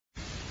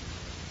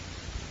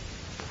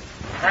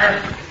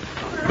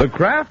The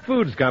Kraft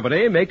Foods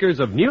Company, makers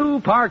of new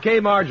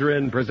Parquet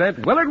Margarine,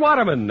 present Willard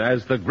Waterman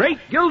as the Great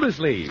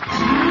Gildersleeve.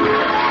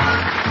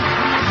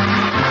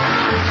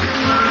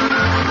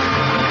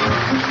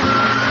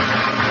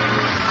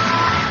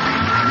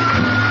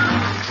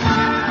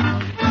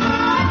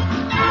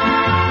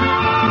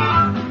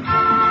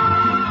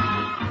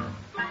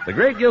 The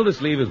Great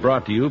Gildersleeve is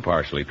brought to you,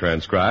 partially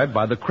transcribed,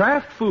 by the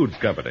Kraft Foods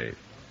Company.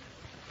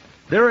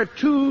 There are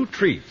two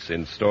treats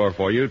in store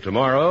for you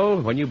tomorrow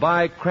when you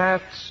buy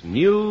Kraft's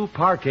new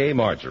Parquet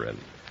Margarine.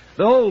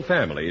 The whole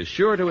family is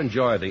sure to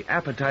enjoy the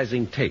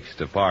appetizing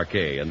taste of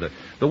Parquet and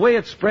the way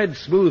it spreads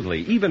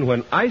smoothly, even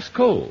when ice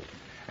cold.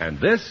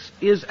 And this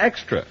is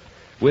extra.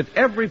 With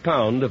every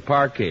pound of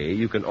Parquet,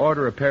 you can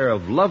order a pair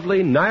of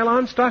lovely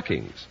nylon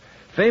stockings,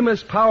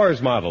 famous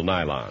Powers model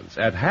nylons,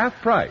 at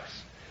half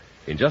price.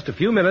 In just a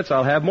few minutes,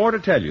 I'll have more to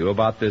tell you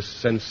about this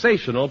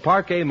sensational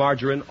Parquet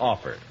Margarine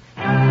offer.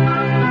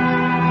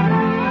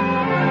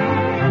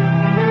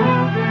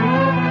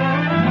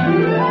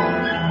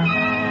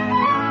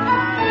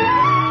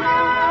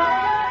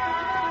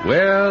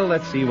 Well,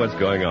 let's see what's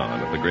going on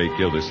at the Great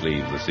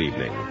Gildersleeve this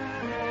evening.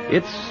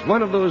 It's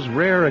one of those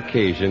rare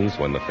occasions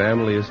when the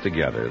family is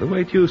together, the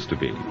way it used to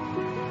be.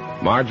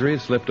 Marjorie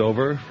has slipped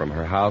over from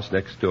her house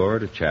next door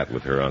to chat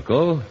with her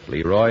uncle.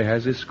 Leroy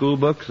has his school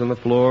books on the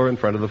floor in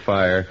front of the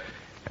fire.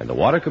 And the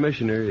water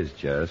commissioner is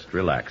just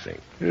relaxing.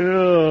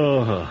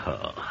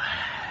 Oh,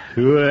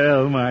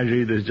 well,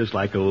 Marjorie, this is just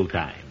like old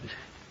times.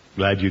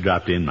 Glad you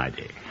dropped in, my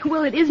dear.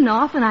 Well, it isn't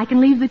often I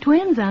can leave the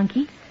twins,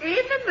 Unky.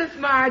 Evening, Miss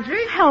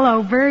Marjorie.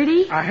 Hello,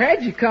 Bertie. I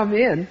heard you come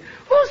in.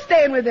 Who's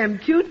staying with them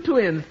cute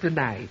twins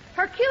tonight?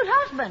 Her cute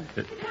husband.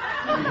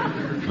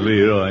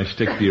 Leroy,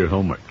 stick to your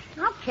homework.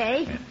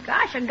 Okay.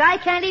 Gosh, a guy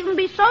can't even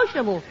be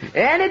sociable.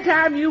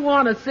 Anytime you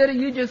want a sitter,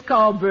 you just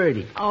call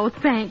Bertie. Oh,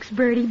 thanks,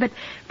 Bertie, but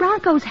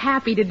Bronco's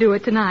happy to do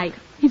it tonight.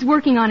 He's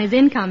working on his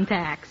income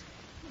tax.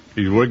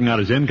 He's working on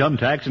his income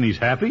tax and he's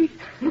happy?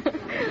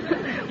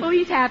 Well,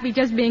 he's happy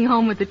just being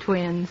home with the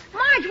twins.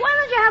 Marge, why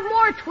don't you have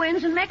more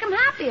twins and make them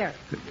happier?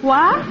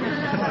 What?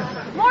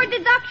 More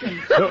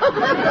deductions.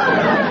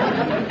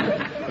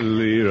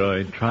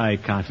 Leroy, try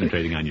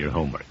concentrating on your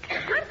homework.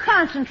 I'm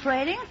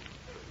concentrating.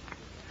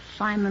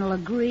 Simon will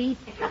agree.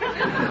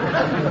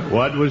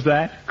 What was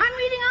that? I'm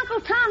reading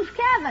Uncle Tom's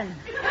Cabin.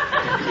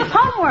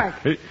 Homework.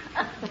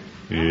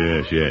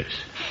 Yes.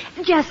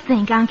 Just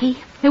think, Unky.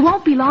 It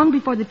won't be long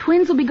before the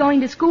twins will be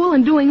going to school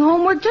and doing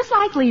homework just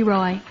like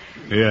Leroy.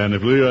 Yeah, and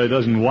if Leroy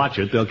doesn't watch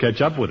it, they'll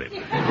catch up with him.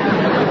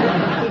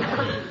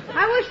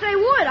 I wish they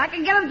would. I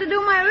could get them to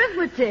do my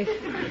arithmetic.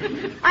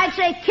 I'd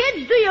say,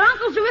 kids, do your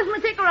uncle's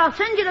arithmetic or I'll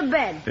send you to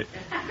bed.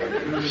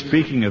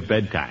 Speaking of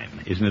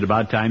bedtime, isn't it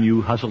about time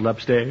you hustled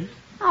upstairs?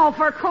 Oh,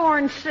 for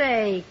corn's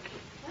sake.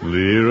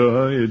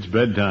 Leroy, it's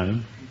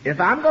bedtime. If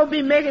I'm going to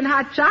be making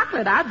hot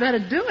chocolate, I better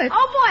do it.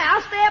 Oh, boy,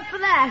 I'll stay up for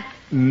that.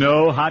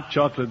 No hot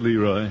chocolate,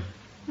 Leroy.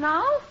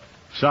 No?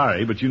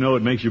 Sorry, but you know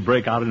it makes you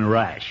break out in a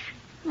rash.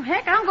 Well,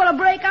 heck, I'm going to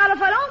break out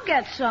if I don't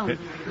get some.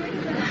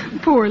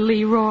 Poor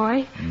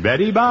Leroy.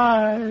 Betty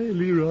bye,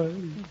 Leroy.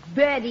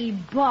 Betty,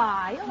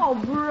 bye. Oh,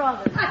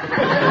 brother.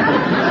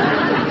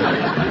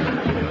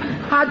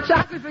 Hot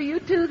chocolate for you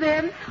two,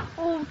 then?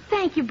 Oh,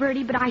 thank you,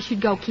 Bertie, but I should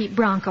go keep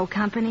Bronco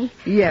company.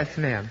 Yes,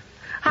 ma'am.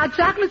 Hot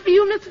chocolate for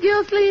you, Mr.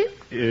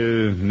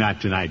 Gildersleeve?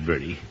 Not tonight,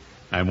 Bertie.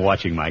 I'm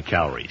watching my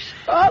calories.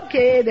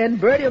 Okay, then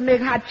Bertie will make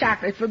hot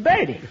chocolate for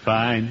Bertie.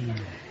 Fine.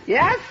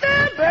 Yes,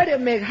 sir. Bertie will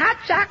make hot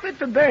chocolate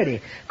for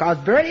Bertie. Because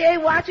Bertie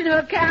ain't watching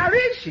her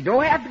calories. She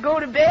don't have to go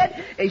to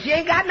bed. And she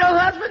ain't got no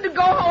husband to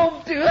go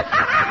home to.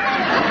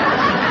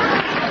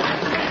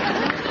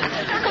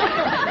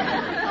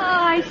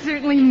 I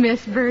certainly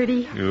miss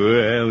Bertie.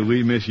 Well,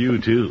 we miss you,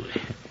 too.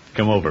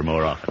 Come over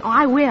more often. Oh,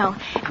 I will.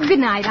 Good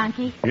night,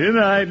 Unky. Good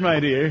night,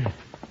 my dear.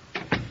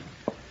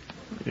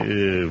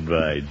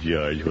 By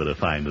George, what a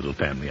fine little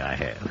family I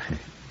have.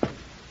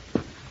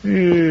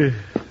 A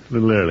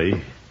little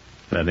early,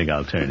 but I think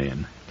I'll turn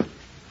in.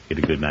 Get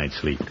a good night's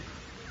sleep.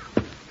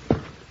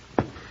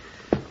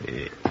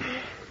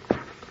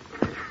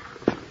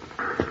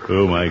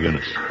 Oh, my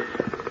goodness.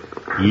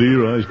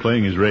 Leroy's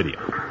playing his radio.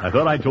 I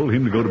thought I told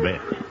him to go to bed.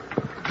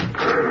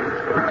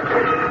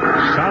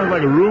 Sounds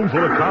like a room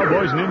full of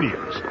cowboys and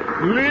Indians.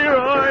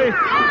 Leroy!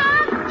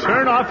 Yeah?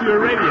 Turn off your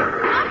radio.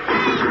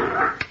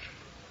 Okay.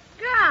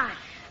 Gosh.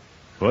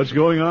 What's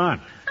going on?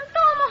 I'm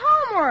doing my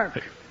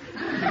homework.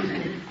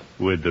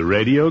 With the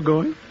radio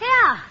going?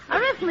 Yeah,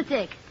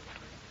 arithmetic.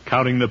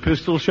 Counting the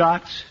pistol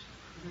shots?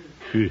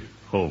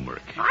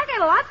 Homework. I get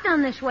a lot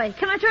done this way.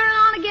 Can I turn it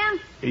on again?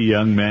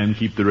 Young man,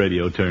 keep the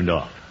radio turned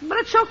off. But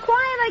it's so quiet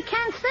I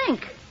can't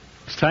think.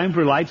 It's time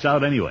for lights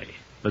out anyway.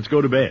 Let's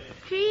go to bed.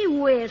 Gee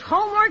whiz.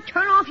 Homework,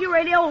 turn off your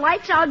radio,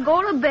 lights out,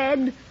 go to bed.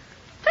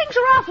 Things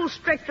are awful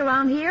strict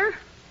around here.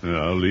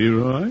 Now,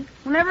 Leroy?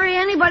 Whenever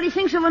anybody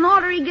thinks of an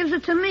order, he gives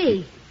it to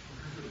me.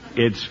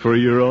 It's for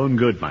your own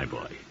good, my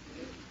boy.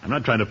 I'm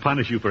not trying to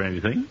punish you for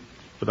anything,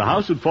 but the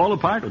house would fall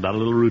apart without a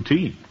little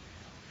routine.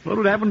 What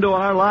would happen to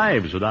our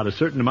lives without a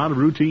certain amount of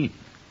routine?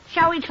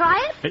 Shall we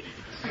try it?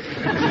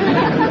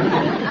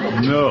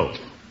 No.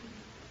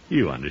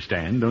 You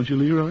understand, don't you,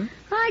 Leroy?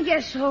 I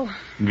guess so.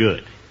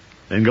 Good.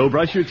 Then go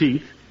brush your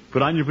teeth,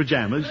 put on your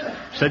pajamas,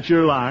 set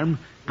your alarm,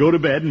 go to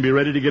bed, and be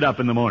ready to get up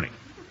in the morning.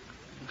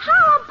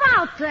 How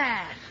about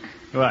that?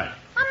 What?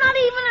 I'm not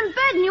even in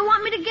bed and you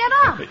want me to get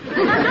up.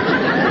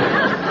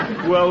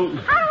 Well...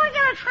 How do I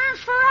get a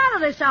transfer out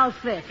of this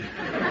outfit?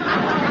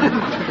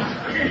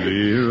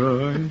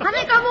 Leroy... I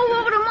think I'll move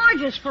over to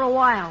Marge's for a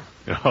while.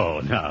 Oh,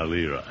 now,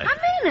 Leroy. I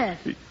mean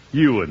it.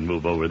 You wouldn't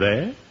move over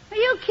there. Are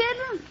you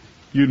kidding?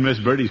 You'd miss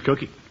Bertie's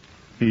cooking.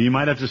 You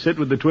might have to sit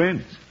with the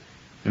twins.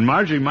 And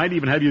Marjorie might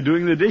even have you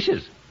doing the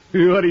dishes.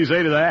 What do you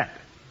say to that?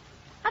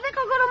 I think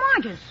I'll go to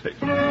Marge's.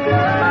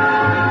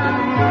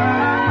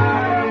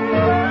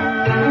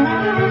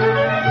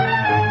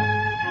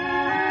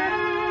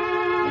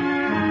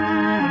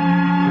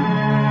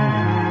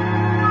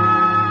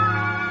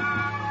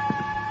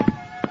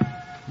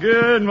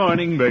 Good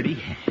morning,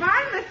 Bertie.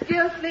 Fine, Miss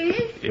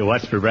Gildersleeve.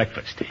 What's for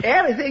breakfast?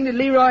 Everything that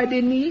Leroy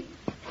didn't eat.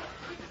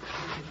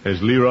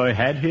 Has Leroy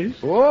had his?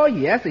 Oh,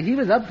 yes, he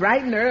was up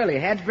bright and early,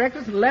 had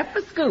breakfast and left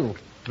for school.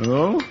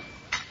 Oh?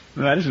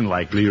 That isn't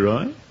like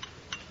Leroy.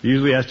 He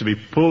usually has to be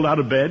pulled out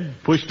of bed,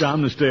 pushed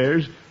down the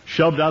stairs,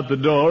 shoved out the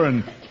door,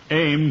 and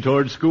aimed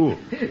towards school.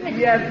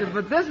 Yes, sir,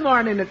 but this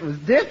morning it was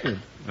different.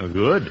 Oh,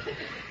 good.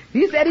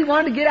 He said he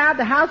wanted to get out of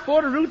the house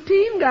before the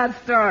routine got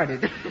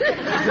started.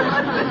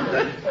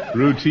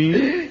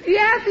 Routine?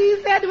 Yes,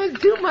 he said there was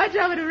too much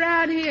of it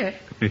around here.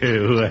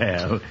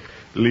 Well,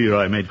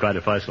 Leroy made quite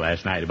a fuss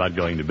last night about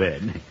going to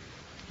bed.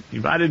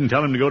 If I didn't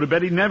tell him to go to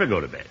bed, he'd never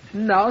go to bed.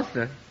 No,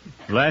 sir.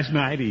 Last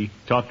night, he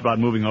talked about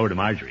moving over to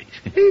Marjorie's.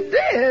 He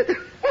did.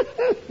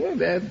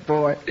 That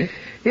boy.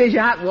 Here's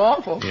your hot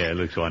waffle. Yeah, it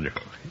looks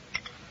wonderful.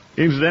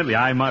 Incidentally,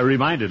 I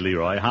reminded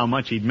Leroy how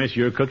much he'd miss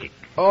your cooking.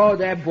 Oh,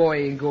 that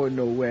boy ain't going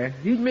nowhere.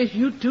 He'd miss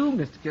you too,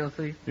 Mr.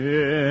 Gildersleeve.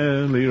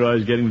 Yeah,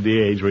 Leroy's getting to the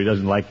age where he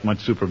doesn't like much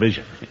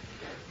supervision.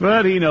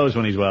 But he knows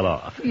when he's well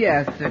off.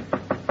 Yes, sir.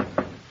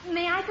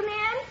 May I come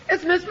in?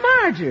 It's Miss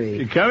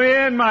Marjorie. Come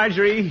in,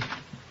 Marjorie.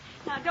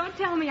 Now, don't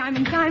tell me I'm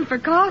in time for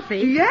coffee.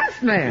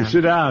 Yes, ma'am.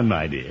 Sit down,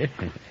 my dear.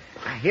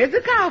 Here's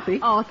the coffee.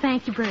 Oh,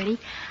 thank you, Bertie.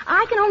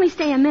 I can only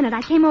stay a minute.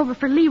 I came over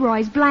for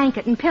Leroy's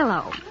blanket and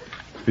pillow.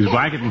 His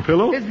blanket and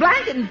pillow? His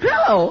blanket and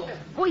pillow?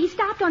 Well, he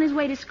stopped on his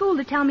way to school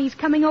to tell me he's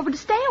coming over to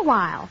stay a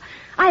while.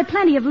 I have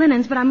plenty of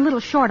linens, but I'm a little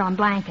short on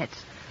blankets.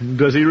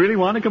 Does he really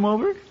want to come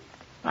over?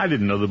 I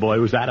didn't know the boy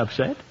was that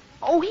upset.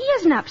 Oh, he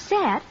isn't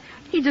upset.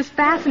 He's just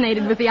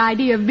fascinated with the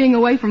idea of being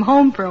away from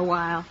home for a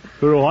while.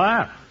 For a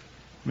while?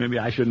 Maybe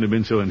I shouldn't have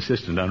been so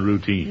insistent on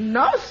routine.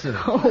 No, sir.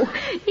 Oh,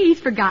 he's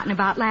forgotten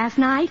about last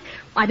night.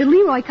 Why, the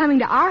Leroy coming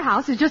to our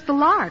house is just a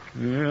lark.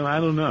 Well, I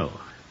don't know.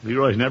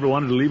 Leroy's never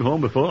wanted to leave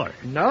home before.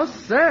 No,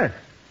 sir.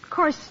 Of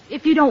course,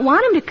 if you don't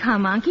want him to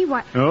come, Unky,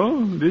 what...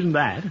 Oh, it isn't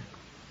that.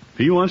 If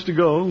he wants to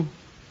go,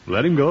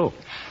 let him go.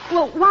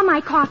 Well, while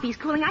my coffee's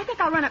cooling, I think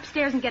I'll run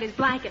upstairs and get his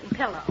blanket and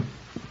pillow.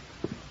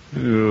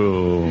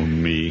 Oh,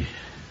 me.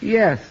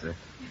 Yes, sir.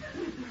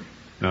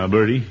 Now,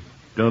 Bertie,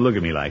 don't look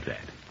at me like that.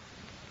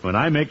 When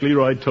I make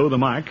Leroy toe the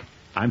mark,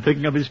 I'm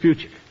thinking of his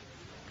future.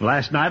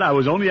 Last night, I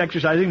was only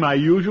exercising my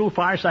usual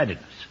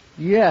farsightedness.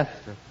 Yes,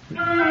 sir.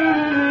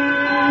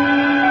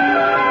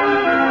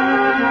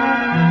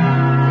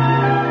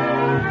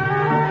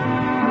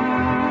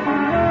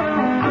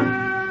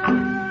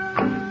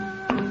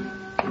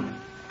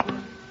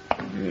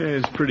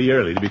 It's pretty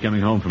early to be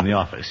coming home from the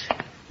office,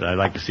 but I'd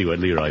like to see what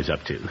Leroy's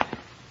up to.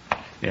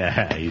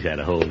 Yeah, he's had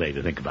a whole day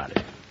to think about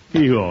it.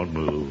 He won't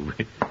move.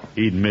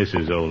 He'd miss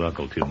his old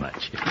uncle too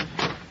much.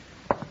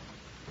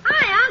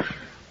 Hi, Unc.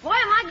 Boy,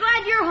 am I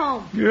glad you're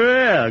home.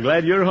 Yeah,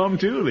 glad you're home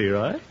too,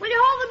 Leroy. Will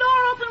you hold the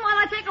door open while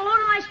I take a load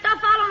of my stuff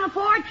out on the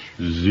porch?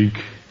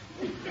 Zeke.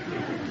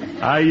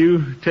 Are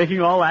you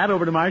taking all that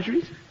over to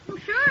Marjorie's? Oh,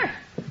 sure.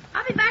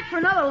 I'll be back for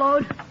another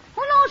load.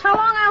 Who knows how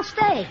long I'll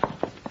stay?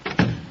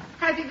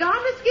 Has he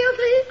gone, Miss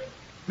Gildersleeve?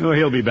 Oh,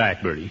 he'll be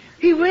back, Bertie,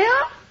 He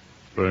will?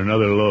 for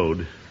another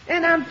load.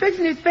 And I'm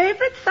fixing his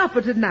favorite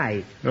supper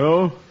tonight.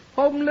 Oh?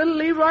 Hoping little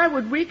Leroy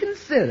would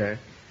reconsider.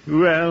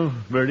 Well,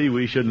 Bertie,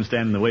 we shouldn't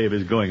stand in the way of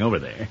his going over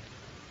there.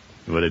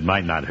 But it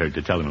might not hurt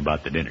to tell him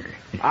about the dinner.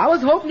 I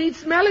was hoping he'd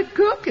smell it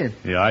cooking.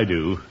 Yeah, I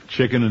do.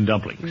 Chicken and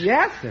dumplings.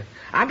 Yes, sir.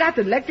 I got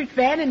the electric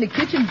fan in the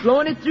kitchen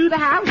blowing it through the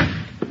house.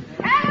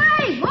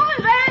 Hey,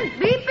 moving van.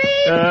 Beep,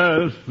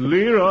 beep.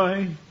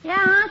 Leroy,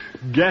 Yeah, Unc?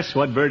 guess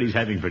what Bertie's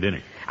having for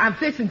dinner? I'm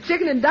fixing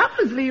chicken and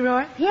dumplings,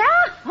 Leroy. Yeah?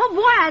 Oh,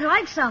 boy, I'd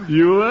like some.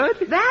 You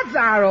would? That's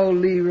our old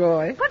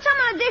Leroy. Put some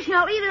in a dish and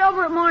I'll eat it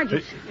over at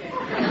Marge's.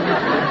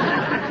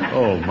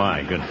 Oh,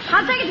 my goodness.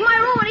 I'll take it to my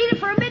room and eat it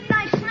for a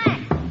midnight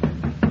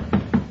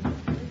snack.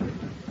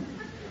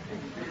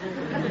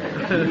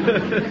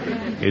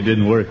 It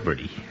didn't work,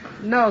 Bertie.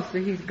 No, sir,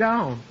 he's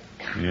gone.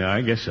 Yeah,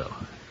 I guess so.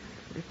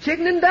 The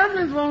chicken and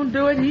dumplings won't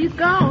do it. He's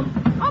gone.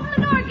 Open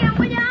the door again,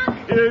 will you,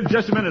 Unc?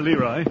 Just a minute,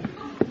 Leroy.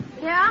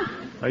 Yeah?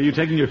 Are you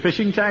taking your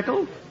fishing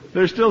tackle?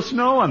 There's still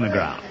snow on the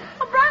ground.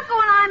 Well, Bronco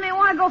and I may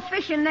want to go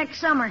fishing next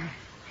summer.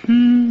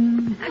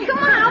 Come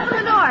on, open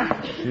the door.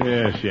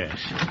 Yes.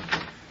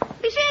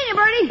 Be seeing you,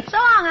 Bertie. So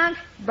long, Unc.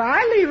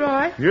 Bye,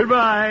 Leroy.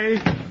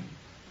 Goodbye.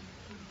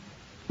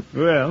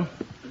 Well,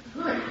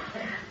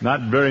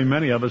 not very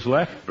many of us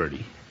left,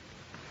 Bertie.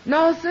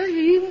 No, sir,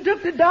 he even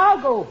took the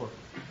dog over.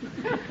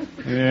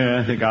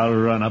 Yeah, I think I'll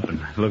run up and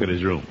look at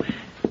his room.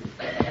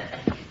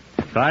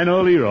 If I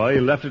know Leroy, he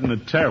left it in a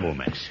terrible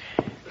mess.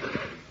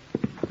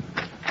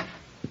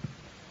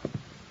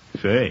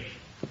 Say,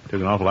 took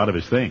an awful lot of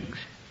his things.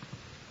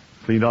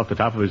 Cleaned off the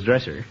top of his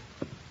dresser.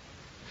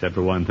 Except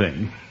for one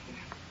thing.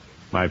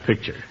 My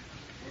picture.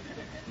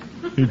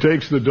 He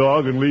takes the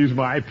dog and leaves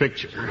my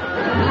picture.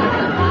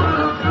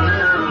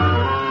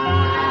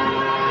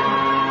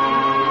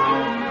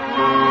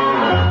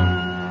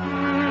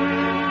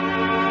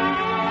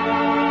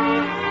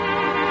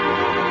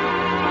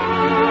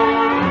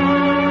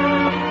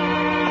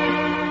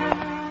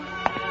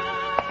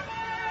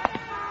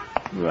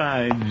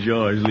 Why,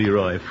 George,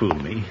 Leroy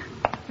fooled me.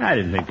 I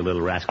didn't think the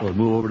little rascal would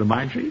move over to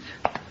Marjorie's.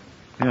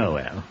 Oh,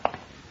 well.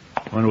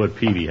 Wonder what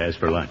Peavy has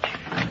for lunch.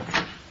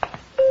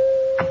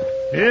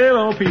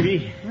 Hello,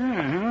 Peavy.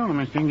 Hello,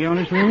 Mr.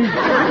 Gildersleeve.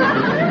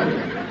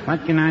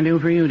 What can I do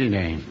for you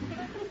today?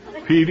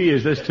 Peavy,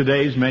 is this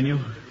today's menu?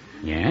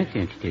 Yes,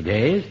 it's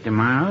today's,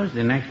 tomorrow's,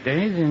 the next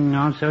day's, and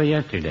also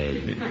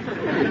yesterday's.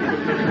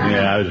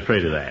 Yeah, I was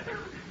afraid of that.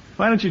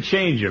 Why don't you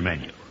change your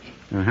menu?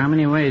 Well, how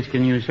many ways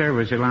can you serve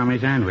a salami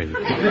sandwich?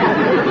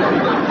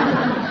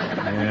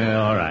 Yeah,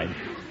 all right.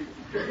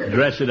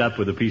 Dress it up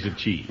with a piece of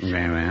cheese.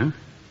 Very well.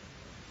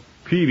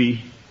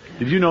 Peavy,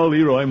 did you know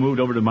Leroy moved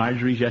over to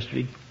Marjorie's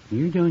yesterday?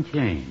 You don't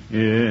say.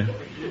 Yeah.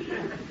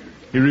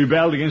 He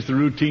rebelled against the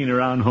routine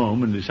around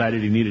home and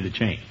decided he needed a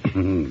change.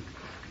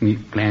 He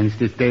plans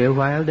to stay a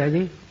while, does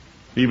he?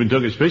 He even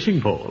took his fishing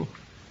pole.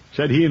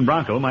 Said he and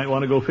Bronco might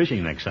want to go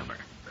fishing next summer.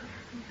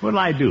 What'll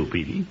I do,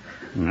 Peavy?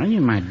 Well,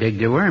 you might dig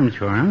the worms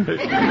for him. Oh,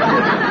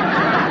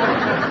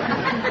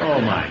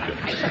 my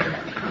goodness.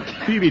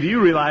 Peavy, do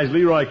you realize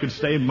Leroy could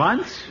stay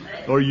months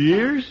or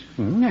years?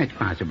 That's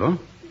possible.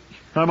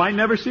 I might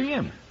never see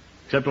him,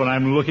 except when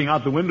I'm looking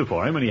out the window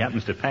for him and he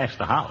happens to pass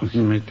the house.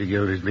 Mr.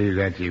 Gildersleeve,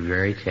 that's a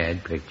very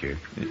sad picture.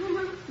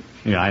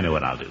 Yeah, I know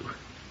what I'll do.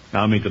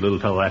 I'll meet the little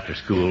fellow after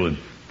school and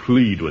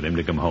plead with him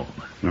to come home.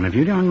 Well, if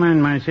you don't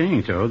mind my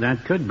saying so,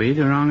 that could be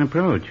the wrong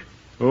approach.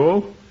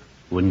 Oh?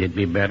 Wouldn't it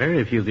be better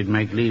if you could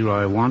make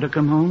Leroy want to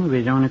come home of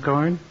his own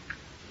accord?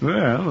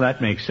 Well,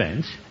 that makes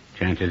sense.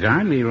 Chances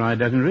are Leroy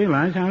doesn't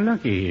realize how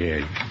lucky he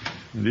is.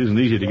 It isn't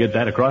easy to get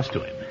that across to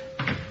him.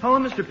 Hello,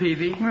 Mr.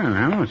 Peavy. Well,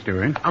 hello,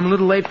 Stuart. I'm a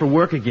little late for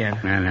work again.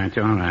 Well, that's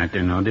all right.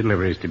 There are no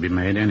deliveries to be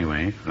made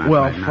anyway. Not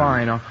Well, right now.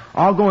 fine.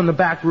 I'll go in the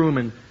back room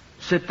and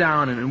sit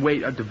down and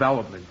wait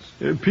developments.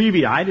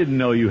 Peavy, I didn't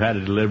know you had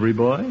a delivery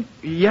boy.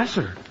 Yes,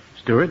 sir.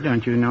 Stuart,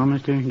 don't you know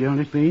Mr.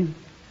 Gildersleeve?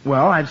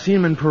 Well, I've seen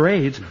him in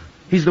parades.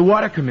 He's the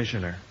water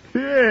commissioner.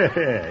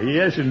 Yeah,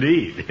 yes,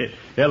 indeed.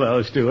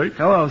 Hello, Stuart.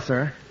 Hello,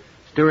 sir.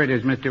 Stuart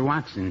is Mr.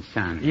 Watson's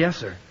son. Yes,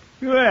 sir.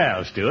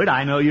 Well, Stuart,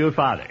 I know your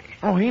father.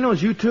 Oh, he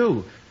knows you,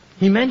 too.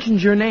 He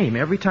mentions your name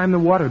every time the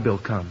water bill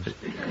comes.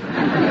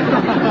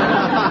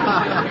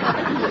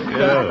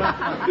 Oh,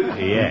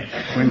 yes.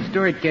 When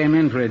Stuart came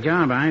in for a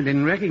job, I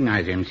didn't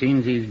recognize him.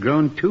 Seems he's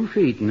grown 2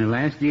 feet in the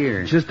last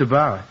year. Just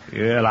about.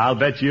 Well, I'll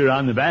bet you're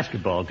on the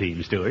basketball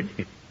team, Stuart.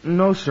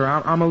 No, sir.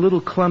 I'm a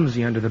little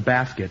clumsy under the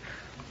basket.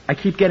 I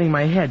keep getting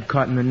my head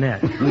caught in the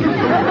net.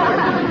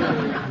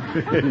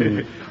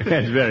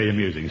 That's very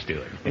amusing,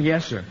 Stuart.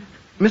 Yes, sir.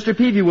 Mr.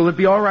 Peavy, will it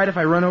be all right if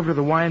I run over to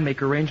the Y and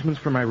make arrangements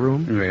for my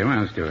room? Very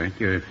well, Stuart.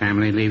 Your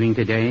family leaving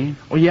today?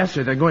 Oh, yes,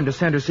 sir. They're going to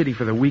Center City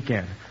for the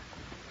weekend.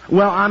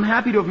 Well, I'm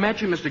happy to have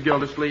met you, Mr.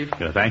 Gildersleeve.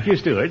 Well, thank you,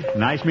 Stuart.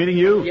 Nice meeting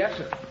you. Yes,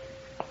 sir.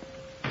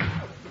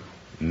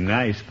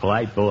 Nice,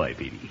 polite boy,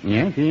 Peavy.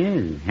 Yes, he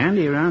is.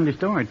 Handy around the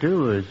store,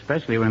 too,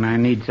 especially when I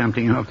need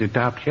something off the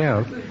top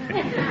shelf.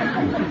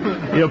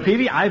 You know,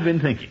 Peavy, I've been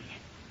thinking,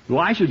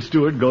 why should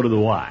Stuart go to the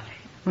Y?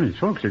 Well, his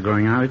folks are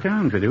going out of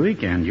town for the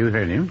weekend. You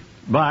heard him.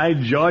 By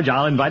George,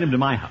 I'll invite him to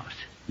my house.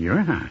 Your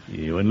house?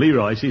 When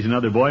Leroy sees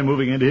another boy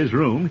moving into his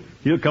room,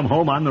 he'll come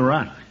home on the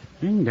run.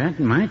 That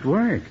might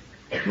work.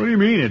 What do you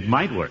mean it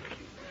might work?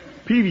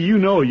 Peavy, you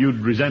know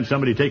you'd resent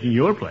somebody taking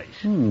your place.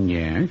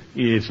 Yes.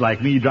 It's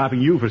like me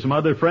dropping you for some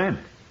other friend.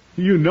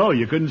 You know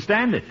you couldn't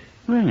stand it.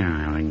 Well,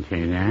 I wouldn't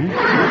say that.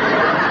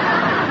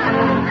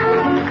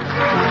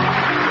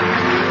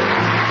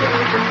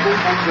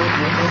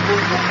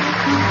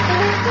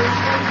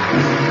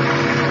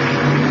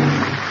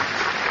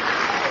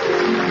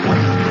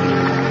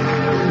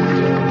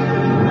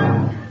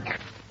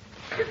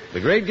 The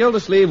great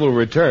Gildersleeve will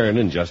return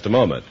in just a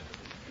moment.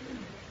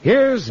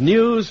 Here's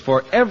news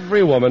for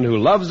every woman who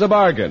loves a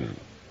bargain.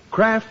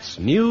 Kraft's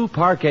new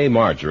Parquet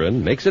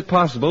Margarine makes it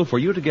possible for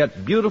you to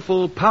get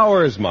beautiful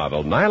Powers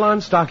model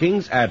nylon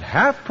stockings at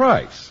half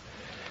price.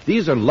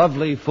 These are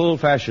lovely,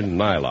 full-fashioned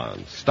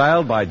nylons,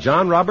 styled by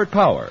John Robert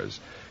Powers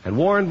and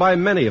worn by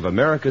many of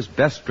America's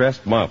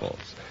best-dressed models.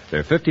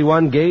 They're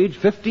 51 gauge,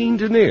 15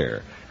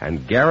 denier,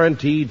 and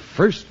guaranteed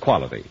first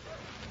quality.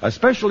 A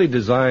specially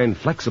designed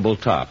flexible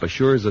top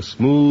assures a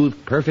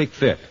smooth, perfect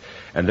fit,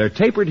 and their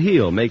tapered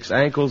heel makes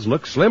ankles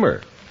look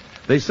slimmer.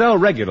 They sell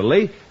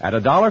regularly at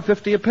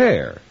 $1.50 a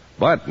pair,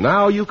 but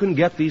now you can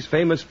get these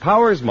famous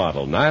Powers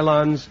model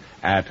nylons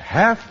at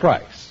half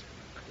price.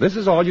 This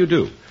is all you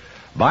do.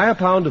 Buy a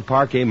pound of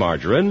Parquet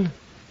margarine,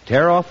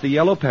 tear off the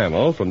yellow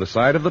panel from the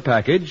side of the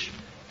package,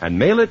 and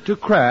mail it to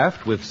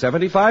Kraft with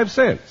 75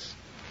 cents.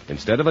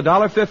 Instead of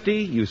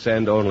 $1.50, you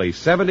send only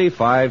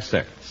 75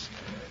 cents.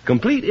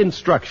 Complete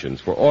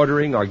instructions for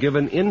ordering are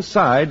given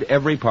inside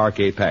every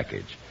Parquet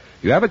package.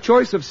 You have a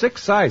choice of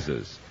 6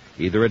 sizes,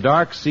 either a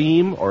dark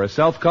seam or a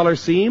self-color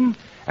seam,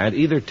 and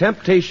either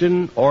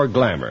Temptation or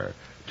Glamour,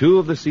 2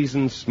 of the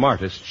season's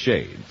smartest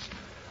shades.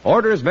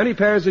 Order as many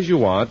pairs as you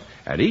want,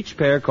 and each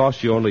pair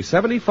costs you only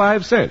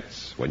 75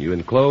 cents when you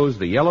enclose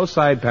the yellow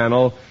side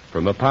panel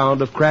from a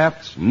pound of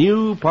Kraft's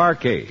new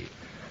Parquet,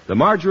 the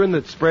margarine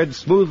that spreads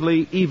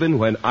smoothly even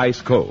when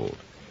ice cold.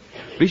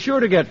 Be sure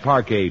to get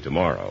Parquet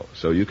tomorrow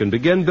so you can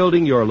begin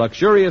building your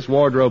luxurious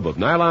wardrobe of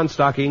nylon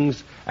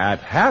stockings at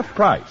half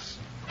price.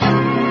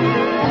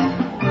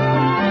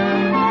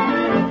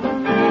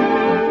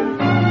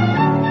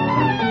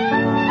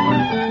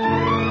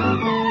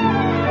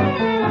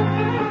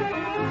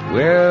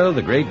 Well,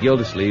 the great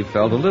Gildersleeve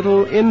felt a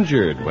little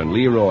injured when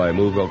Leroy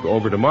moved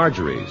over to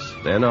Marjorie's.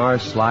 Then our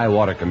sly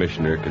water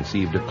commissioner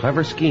conceived a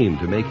clever scheme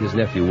to make his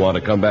nephew want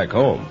to come back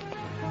home.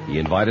 He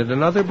invited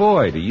another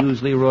boy to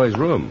use Leroy's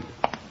room.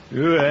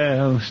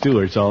 Well,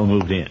 Stuart's all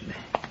moved in.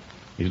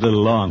 He's a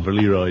little long for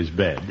Leroy's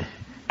bed,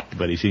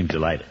 but he seems to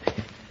like it.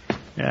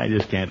 I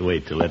just can't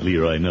wait to let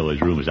Leroy know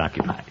his room is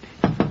occupied.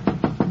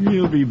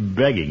 He'll be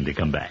begging to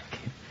come back.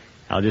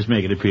 I'll just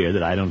make it appear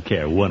that I don't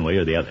care one way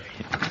or the other.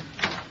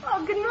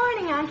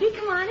 Unky,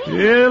 come on in.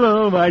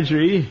 Hello,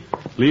 Marjorie.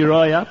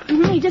 Leroy up?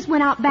 He just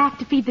went out back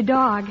to feed the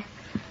dog.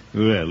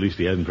 Well, at least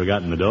he hasn't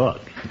forgotten the dog.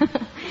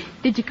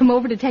 Did you come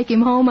over to take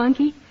him home,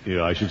 Unky?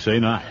 Yeah, I should say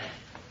not.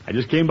 I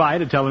just came by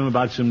to tell him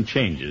about some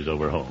changes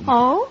over home.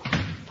 Oh?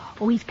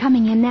 Oh, he's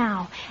coming in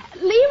now.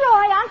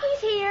 Leroy,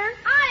 Unky's here.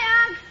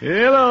 Hi, Unc.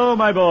 Hello,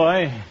 my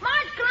boy.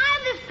 Marge, can I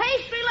have this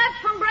pastry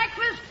left from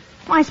breakfast?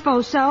 I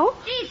suppose so.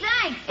 Gee,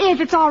 thanks. If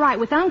it's all right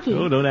with Unky.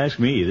 Oh, don't ask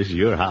me. This is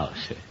your house.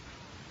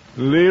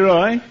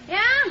 Leroy?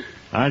 Yeah?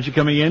 Aren't you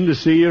coming in to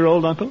see your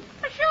old uncle?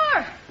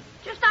 Sure.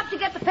 Just stopped to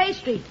get the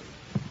pastry.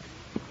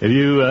 Have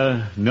you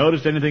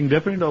noticed anything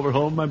different over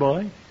home, my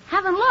boy?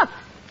 Haven't looked.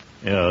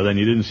 Oh, then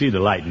you didn't see the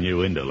light in your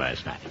window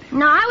last night.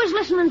 No, I was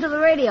listening to the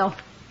radio.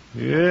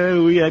 Yeah,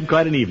 we had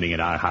quite an evening at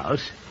our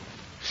house.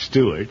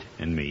 Stuart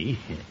and me.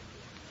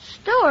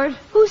 Stuart?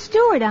 Who's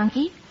Stuart,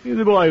 Unky? He's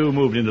the boy who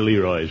moved into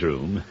Leroy's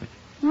room.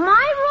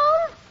 My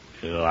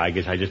room? Oh, I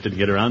guess I just didn't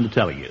get around to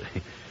telling you.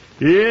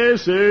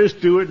 Yes, sir,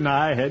 Stuart and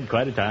I had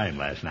quite a time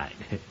last night.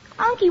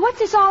 Unky, what's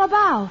this all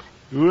about?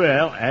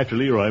 Well, after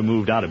Leroy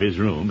moved out of his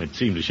room, it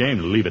seemed a shame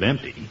to leave it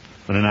empty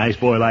when a nice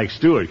boy like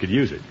Stuart could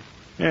use it.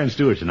 And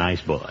Stuart's a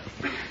nice boy.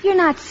 You're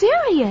not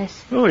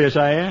serious. Oh, yes,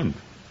 I am.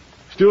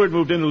 Stuart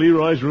moved into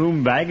Leroy's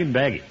room bag and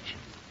baggage.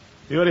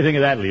 What do you think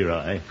of that,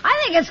 Leroy?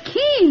 I think it's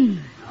keen.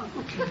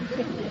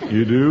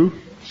 You do?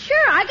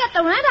 Sure, I got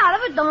the rent out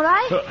of it, don't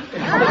I?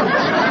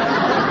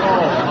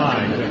 Oh,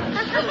 my goodness.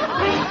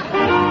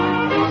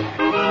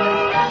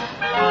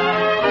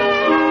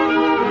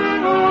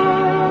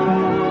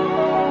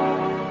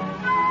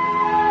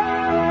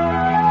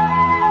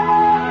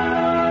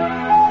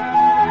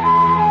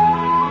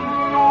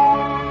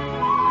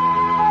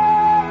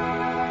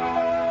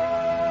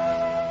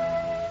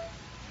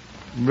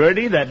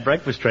 Bertie, that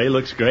breakfast tray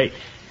looks great.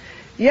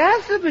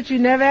 Yes, sir, but you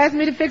never asked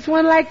me to fix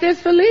one like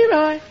this for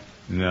Leroy.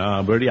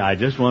 No, Bertie, I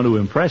just want to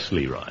impress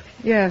Leroy.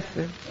 Yes,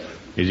 sir.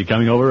 Is he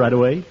coming over right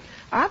away?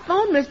 I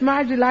phoned Miss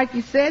Marjorie like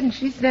you said, and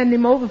she sent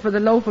him over for the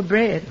loaf of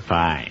bread.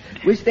 Fine.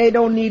 Which they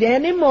don't need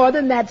any more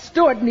than that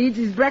Stuart needs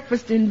his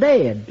breakfast in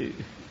bed.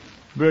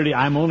 Bertie,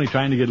 I'm only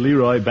trying to get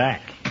Leroy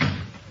back.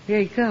 Here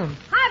he comes.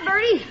 Hi,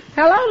 Bertie.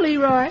 Hello,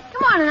 Leroy.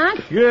 Come on,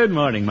 Unc. Good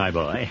morning, my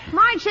boy.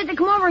 Marge said to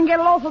come over and get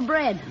a loaf of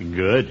bread.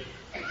 Good.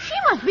 She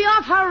must be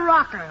off her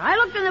rocker. I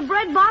looked in the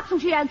bread box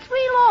and she had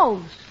 3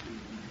 loaves.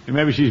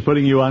 Maybe she's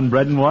putting you on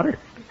bread and water.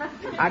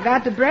 I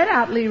got the bread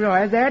out,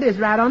 Leroy. There it is,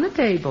 right on the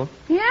table.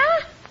 Yeah?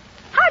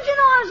 How'd you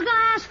know I was going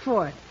to ask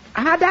for it?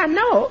 How'd I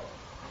know?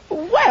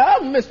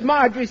 Well, Miss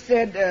Marjorie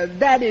said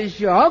that is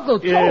your uncle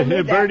told me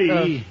that...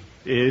 Bertie,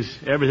 is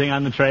everything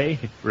on the tray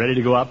ready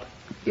to go up?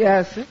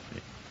 Yes, sir.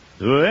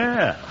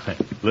 Well,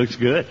 looks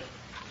good.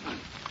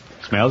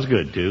 Smells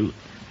good, too.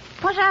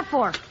 What's that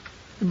for?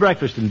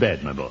 Breakfast in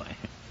bed, my boy.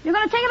 You're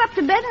going to take it up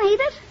to bed and eat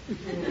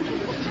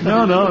it?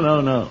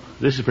 No.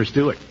 This is for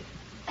Stuart.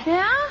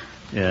 Yeah?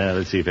 Yeah,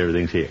 let's see if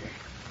everything's here.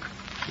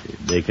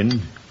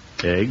 Bacon,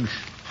 eggs,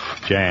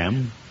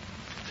 jam,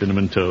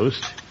 cinnamon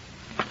toast,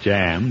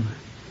 jam,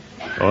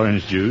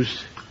 orange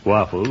juice,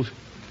 waffles,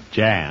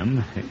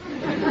 jam.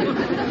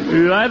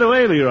 By the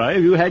way, Leroy,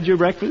 have you had your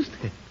breakfast?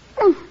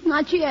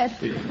 Not yet.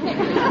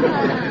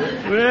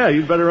 Well,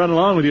 you'd better run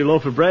along with your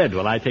loaf of bread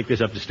while I take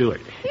this up to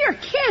Stuart. You're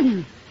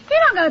kidding. You're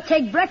not going to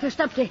take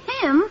breakfast up to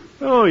him.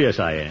 Oh, yes,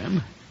 I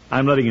am.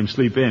 I'm letting him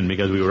sleep in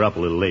because we were up a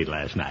little late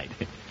last night.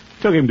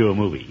 Took him to a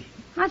movie.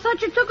 I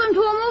thought you took him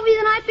to a movie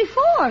the night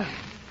before.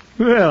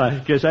 Well, I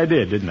guess I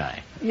did, didn't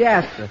I?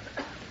 Yes, sir.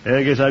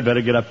 I guess I'd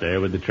better get up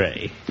there with the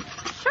tray.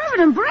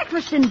 Serving him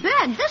breakfast in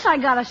bed. This I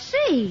gotta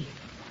see.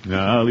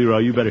 No, Leroy,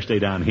 you better stay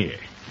down here.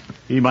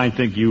 He might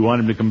think you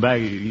want him to come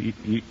back.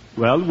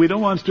 Well, we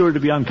don't want Stuart to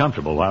be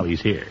uncomfortable while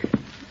he's here.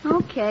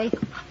 Okay.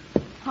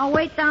 I'll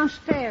wait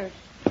downstairs.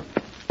 How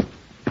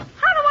do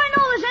I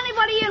know there's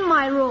anybody in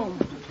my room?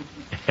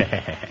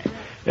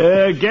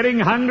 Getting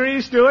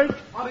hungry, Stuart?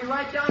 I'll be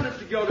right down,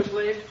 Mr.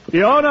 Gildersleeve.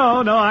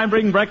 Oh, no, I'm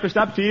bringing breakfast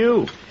up to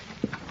you.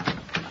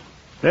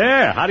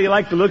 There, how do you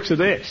like the looks of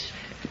this?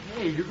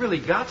 Hey, you really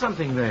got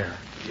something there.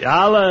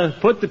 I'll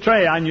put the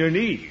tray on your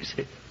knees.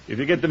 If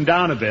you get them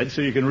down a bit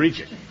so you can reach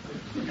it.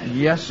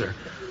 Yes, sir.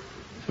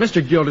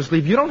 Mr.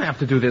 Gildersleeve, you don't have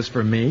to do this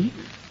for me.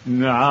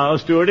 No,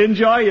 Stuart,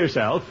 enjoy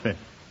yourself.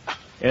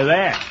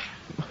 There.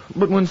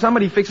 But when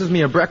somebody fixes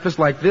me a breakfast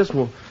like this,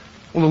 well,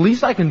 the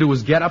least I can do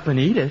is get up and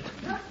eat it.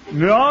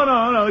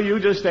 No, you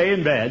just stay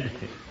in bed.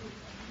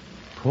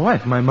 Boy,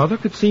 if my mother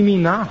could see me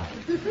now.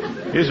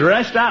 Just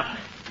rest up.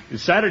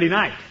 It's Saturday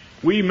night.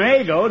 We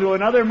may go to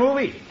another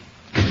movie.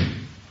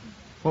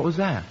 What was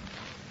that?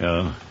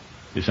 Oh,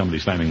 there's somebody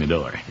slamming the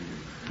door.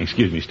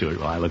 Excuse me, Stuart,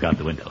 while I look out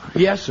the window.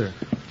 Yes, sir.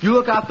 You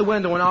look out the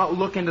window and I'll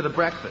look into the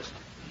breakfast.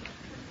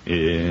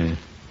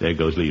 There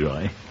goes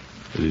Leroy,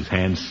 with his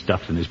hands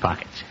stuffed in his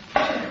pockets.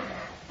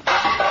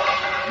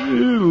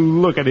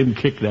 Look at him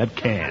kick that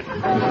can.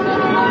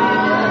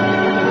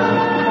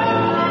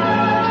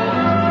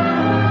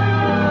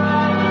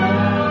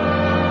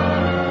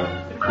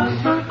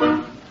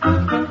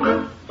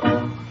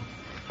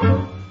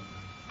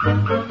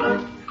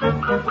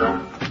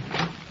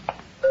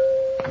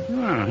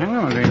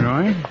 Hello,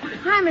 Leroy.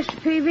 Hi,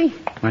 Mr. Peavy.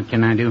 What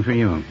can I do for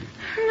you?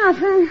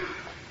 Nothing.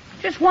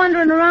 Just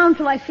wandering around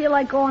till I feel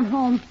like going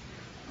home.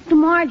 To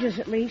Marge's,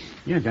 at least.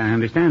 Yes, I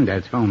understand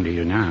that's home to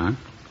you now.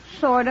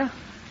 Sorta.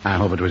 I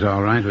hope it was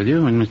all right with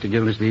you when Mr.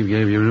 Gildersleeve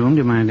gave you room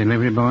to my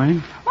delivery boy.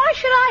 Why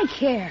should I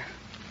care?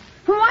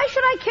 Why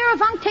should I care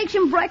if Unc takes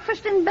him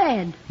breakfast in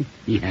bed?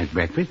 He has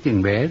breakfast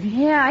in bed.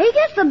 Yeah, he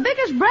gets the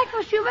biggest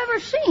breakfast you've ever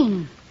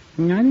seen. I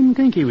didn't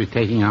think he was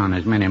taking on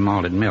as many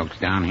malted milks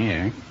down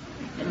here.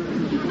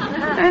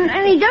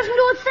 And he doesn't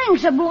do a thing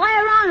except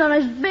lie around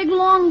on his big,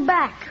 long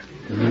back.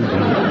 Unc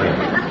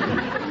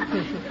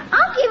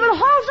even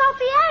hauls out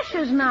the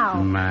ashes now.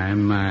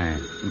 My.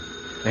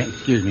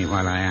 Excuse me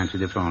while I answer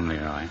the phone,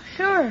 Leroy.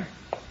 Sure.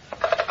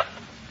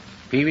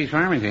 Peavy's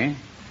Pharmacy.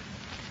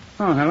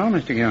 Oh, hello,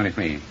 Mr.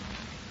 Gildersleeve.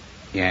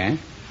 Yes?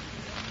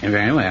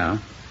 Very well.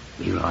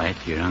 Leroy,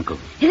 it's your uncle.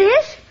 It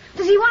is?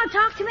 Does he want to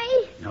talk to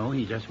me? No,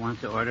 he just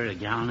wants to order a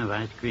gallon of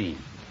ice cream.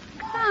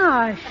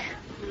 Gosh.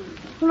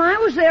 When I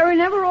was there, he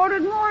never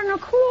ordered more than a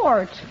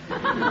quart.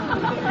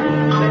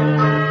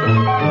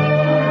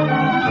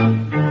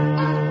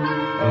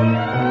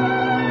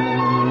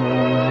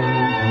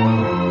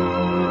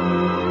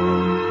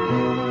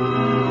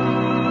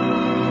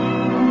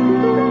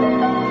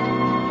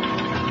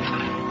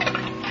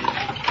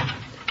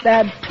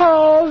 That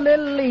poor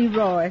little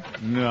Leroy.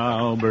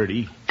 No,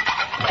 Bertie.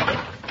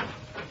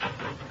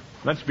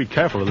 Let's be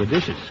careful of the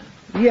dishes.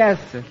 Yes,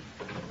 sir.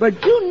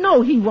 But you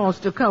know he wants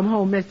to come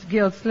home, Mr.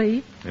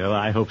 Gildersleeve. Well,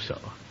 I hope so.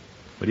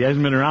 But he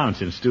hasn't been around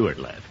since Stuart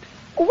left.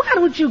 Why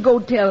don't you go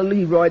tell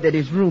Leroy that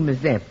his room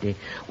is empty?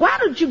 Why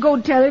don't you go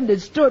tell him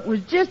that Stuart was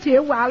just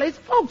here while his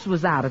folks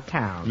was out of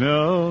town?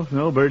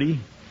 No, Bertie.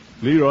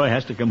 Leroy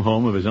has to come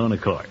home of his own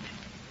accord.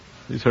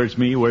 This hurts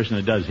me worse than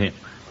it does him.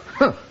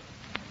 Huh.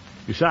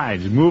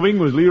 Besides, moving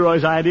was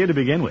Leroy's idea to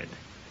begin with.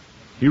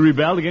 He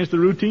rebelled against the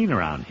routine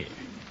around here.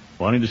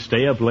 Wanting to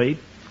stay up late.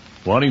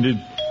 Wanting to...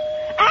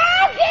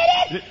 I'll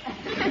get it!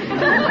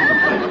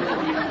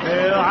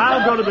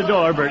 I'll go to the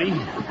door, Bertie.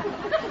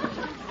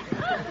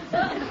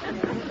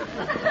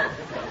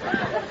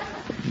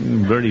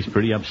 Bertie's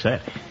pretty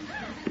upset.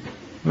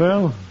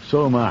 Well,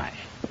 so am I.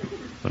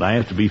 But I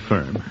have to be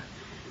firm.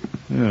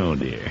 Oh,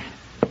 dear.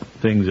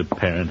 Things a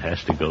parent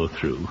has to go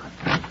through.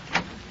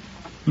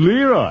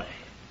 Leroy.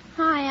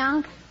 Hi,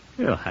 Unc.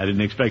 Well, I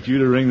didn't expect you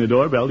to ring the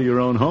doorbell to your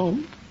own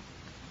home.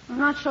 I'm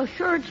not so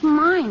sure it's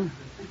mine.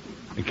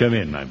 Come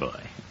in, my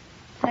boy.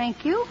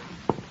 Thank you.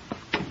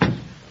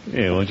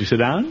 Yeah, won't you sit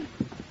down?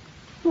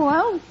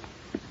 Well,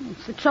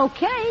 if it's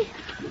okay.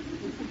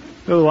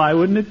 Well, why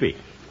wouldn't it be?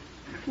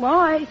 Well,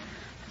 I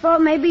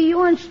thought maybe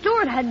you and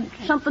Stuart had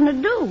something to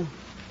do.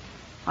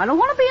 I don't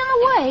want to be in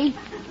the way.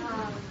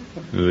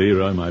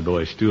 Leroy, my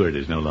boy, Stuart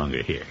is no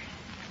longer here.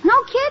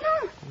 No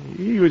kidding?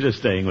 He was just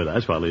staying with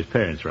us while his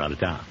parents were out of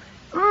town.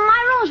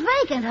 My room's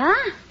vacant,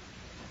 huh?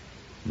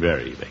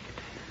 Very vacant.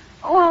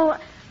 Well,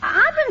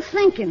 I've been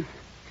thinking.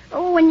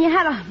 When you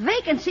had a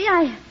vacancy,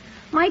 I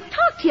might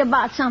talk to you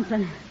about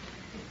something.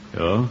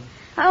 Oh?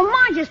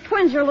 Marge's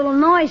twins are a little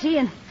noisy,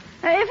 and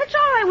if it's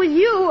all right with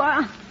you,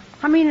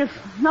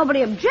 if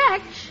nobody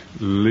objects.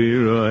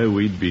 Leroy,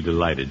 we'd be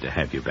delighted to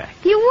have you back.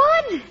 You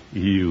would?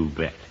 You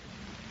bet.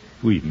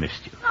 We've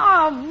missed you.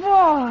 Oh,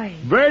 boy.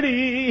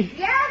 Bertie!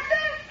 Yes,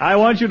 sir? I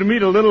want you to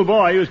meet a little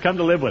boy who's come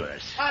to live with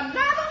us.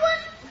 Another one?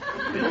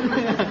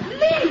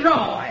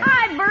 Leroy!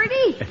 Hi,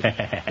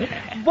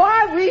 Bertie.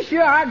 Boy, we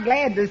sure are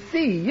glad to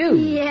see you.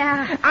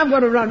 Yeah. I'm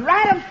going to run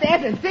right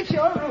upstairs and fix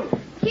your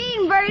room.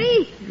 Keen,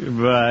 Bertie.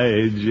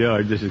 By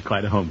George, this is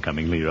quite a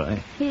homecoming, Leroy.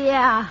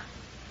 Yeah.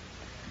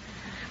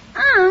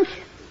 Unc,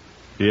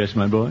 Yes,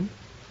 my boy?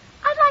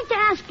 I'd like to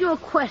ask you a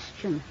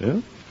question. Yeah?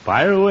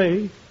 Fire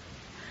away.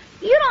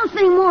 You don't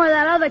think more of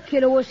that other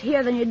kid who was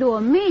here than you do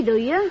of me, do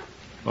you?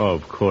 Oh,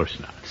 of course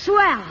not.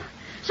 Swell.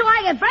 So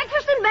I get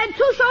breakfast in bed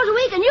 2 shows a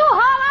week, and you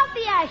haul out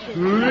the ashes.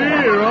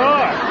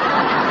 Leroy!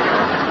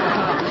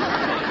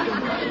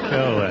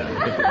 Oh,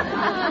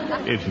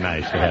 well. It's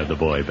nice to have the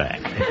boy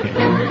back.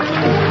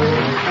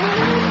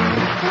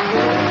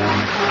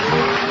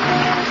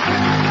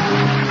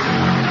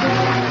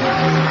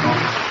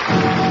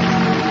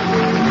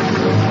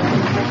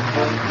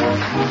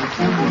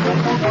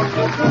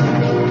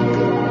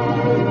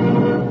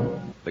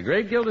 The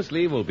Great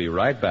Gildersleeve will be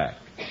right back.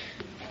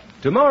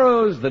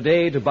 Tomorrow's the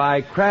day to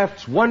buy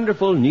Kraft's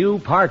wonderful new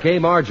parquet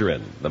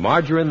margarine, the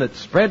margarine that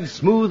spreads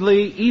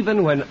smoothly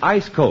even when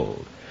ice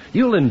cold.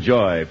 You'll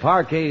enjoy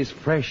parquet's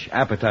fresh,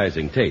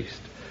 appetizing taste.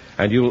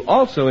 And you'll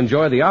also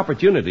enjoy the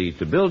opportunity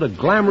to build a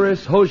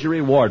glamorous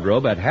hosiery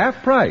wardrobe at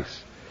half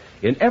price.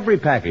 In every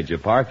package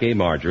of parquet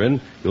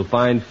margarine, you'll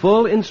find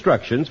full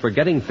instructions for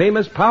getting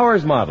famous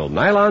Powers model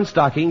nylon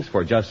stockings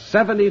for just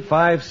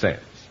 75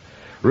 cents.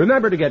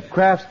 Remember to get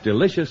Kraft's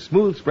delicious,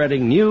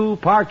 smooth-spreading new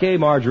parquet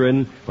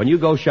margarine when you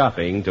go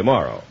shopping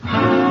tomorrow.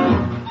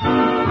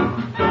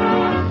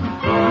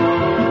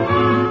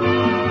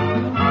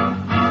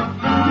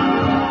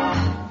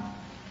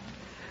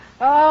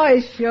 Oh,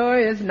 it sure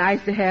is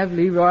nice to have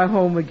Leroy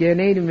home again,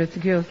 ain't it,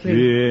 Mr. Gildersleeve?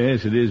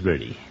 Yes, it is,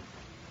 Bertie.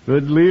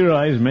 But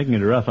Leroy's making it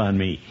rough on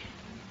me.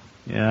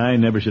 Yeah, I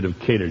never should have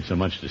catered so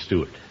much to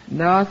Stuart.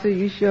 No, sir,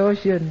 you sure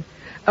shouldn't.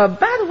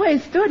 By the way,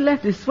 Stuart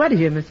left his sweater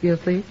here, Miss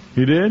Gildersleeve.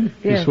 He did?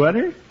 Yeah. His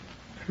sweater?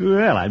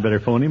 Well, I'd better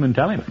phone him and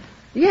tell him.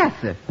 Yes,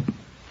 sir.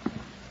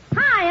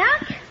 Hi,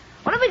 Unc.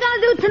 What are we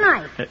going to do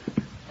tonight?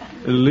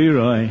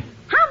 Leroy,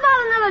 How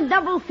about another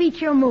double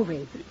feature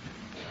movie?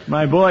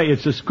 my boy,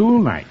 it's a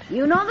school night.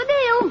 You know the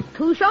deal.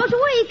 2 shows a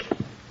week.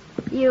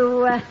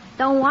 You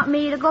don't want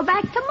me to go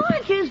back to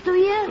Marge's, do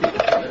you?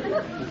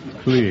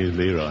 Please,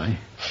 Leroy.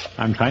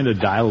 I'm trying to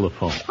dial the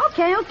phone.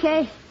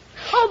 Okay.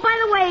 Oh, by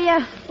the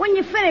way, when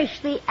you finish,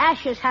 the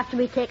ashes have to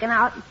be taken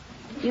out.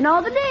 You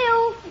know the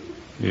deal.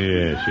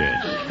 Yes.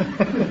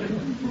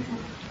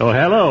 Oh,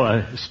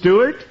 hello,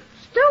 Stuart?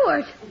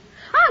 Stuart.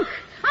 Unc,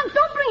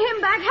 don't bring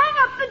him back. Hang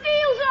up. The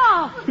deal's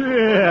off.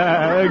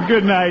 Yeah,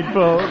 good night,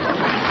 folks.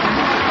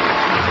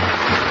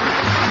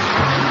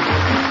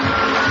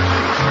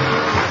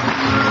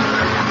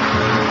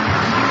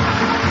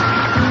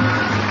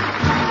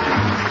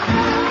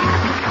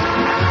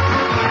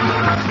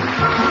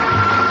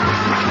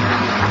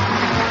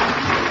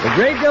 The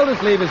Great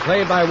Gildersleeve is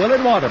played by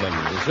Willard Waterman.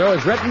 The show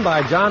is written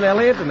by John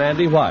Elliott and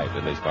Andy White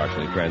and is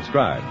partially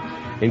transcribed.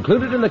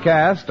 Included in the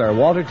cast are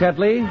Walter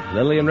Tetley,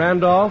 Lillian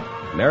Randolph,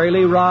 Mary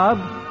Lee Robb,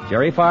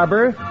 Jerry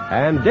Farber,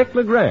 and Dick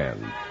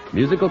LeGrand.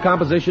 Musical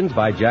compositions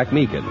by Jack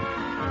Meakin.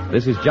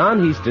 This is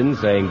John Heaston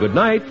saying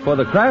goodnight for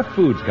the Kraft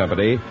Foods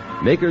Company,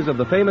 makers of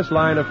the famous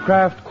line of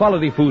Kraft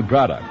quality food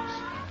products.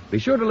 Be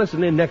sure to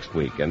listen in next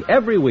week and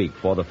every week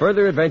for the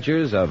further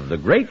adventures of the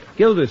Great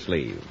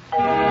Gildersleeve.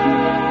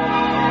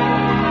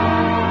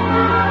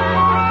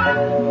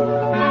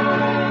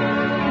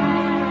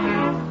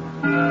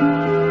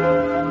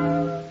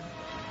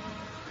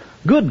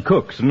 Good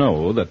cooks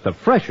know that the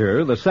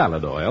fresher the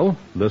salad oil,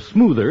 the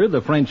smoother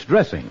the French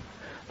dressing.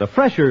 The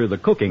fresher the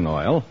cooking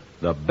oil,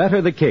 the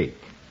better the cake.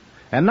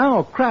 And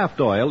now Kraft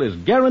oil is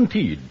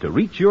guaranteed to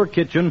reach your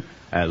kitchen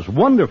as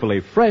wonderfully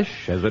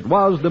fresh as it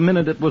was the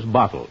minute it was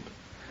bottled.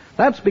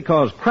 That's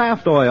because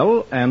Kraft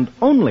oil, and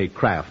only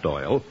Kraft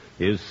oil,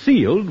 is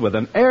sealed with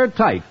an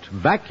airtight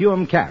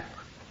vacuum cap.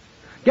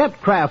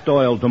 Get Kraft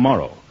oil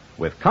tomorrow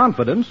with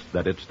confidence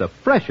that it's the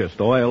freshest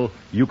oil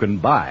you can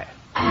buy.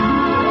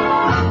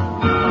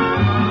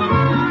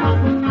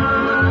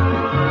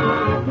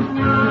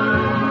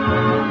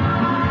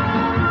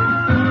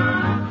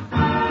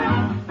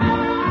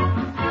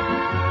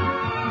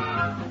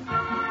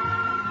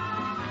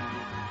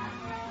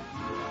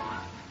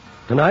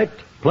 Tonight,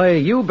 play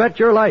You Bet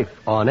Your Life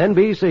on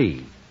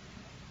NBC.